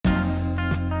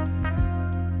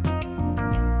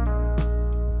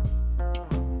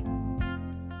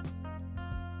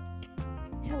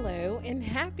and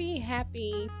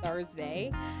happy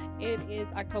Thursday. It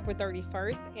is October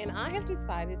 31st, and I have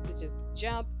decided to just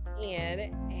jump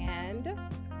in and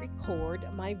record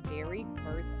my very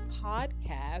first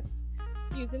podcast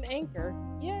using Anchor.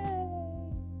 Yay!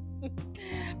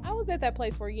 I was at that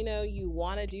place where you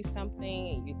want to do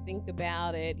something and you think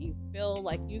about it, you feel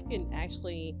like you can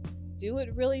actually do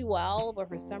it really well, but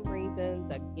for some reason,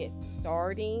 the get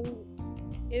starting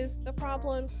is the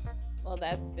problem. Well,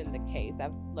 that's been the case.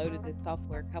 I've loaded this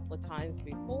software a couple of times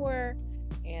before,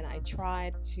 and I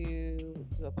tried to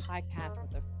do a podcast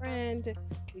with a friend.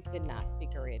 We could not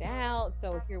figure it out.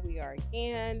 So here we are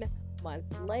again,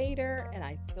 months later, and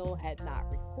I still had not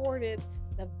recorded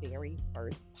the very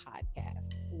first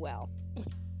podcast. Well,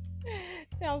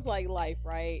 sounds like life,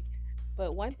 right?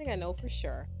 But one thing I know for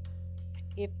sure,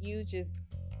 if you just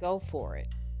go for it,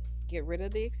 get rid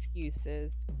of the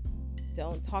excuses,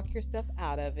 don't talk yourself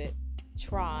out of it,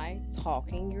 try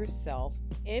talking yourself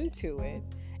into it,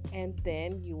 and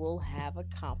then you will have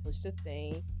accomplished a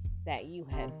thing that you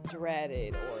had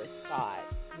dreaded or thought,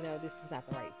 this is not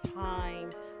the right time.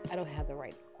 I don't have the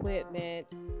right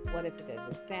equipment. What if it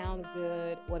doesn't sound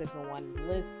good? What if no one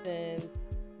listens?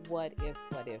 What if?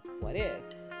 But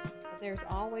there's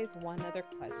always one other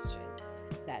question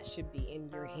that should be in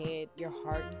your head, your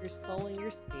heart, your soul, and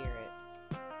your spirit.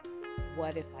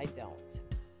 What if I don't?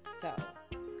 So,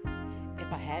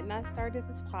 if I had not started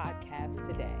this podcast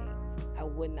today, I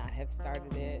would not have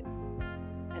started it,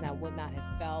 and I would not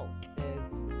have felt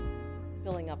this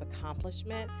feeling of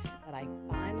accomplishment that I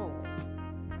finally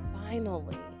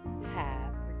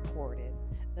have recorded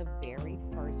the very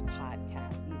first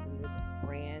podcast using this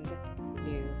brand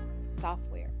new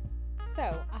software.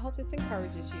 So I hope this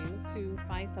encourages you to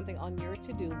find something on your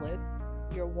to-do list,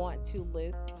 your want to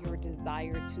list, your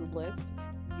desire to list,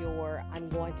 your I'm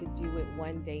going to do it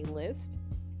one day list,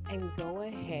 and go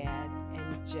ahead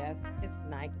and just, as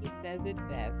Nike says it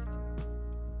best,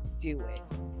 do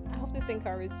it. I hope this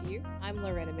encouraged you. I'm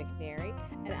Loretta McNary,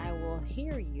 and I will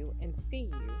hear you and see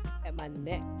you at my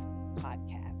next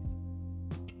podcast.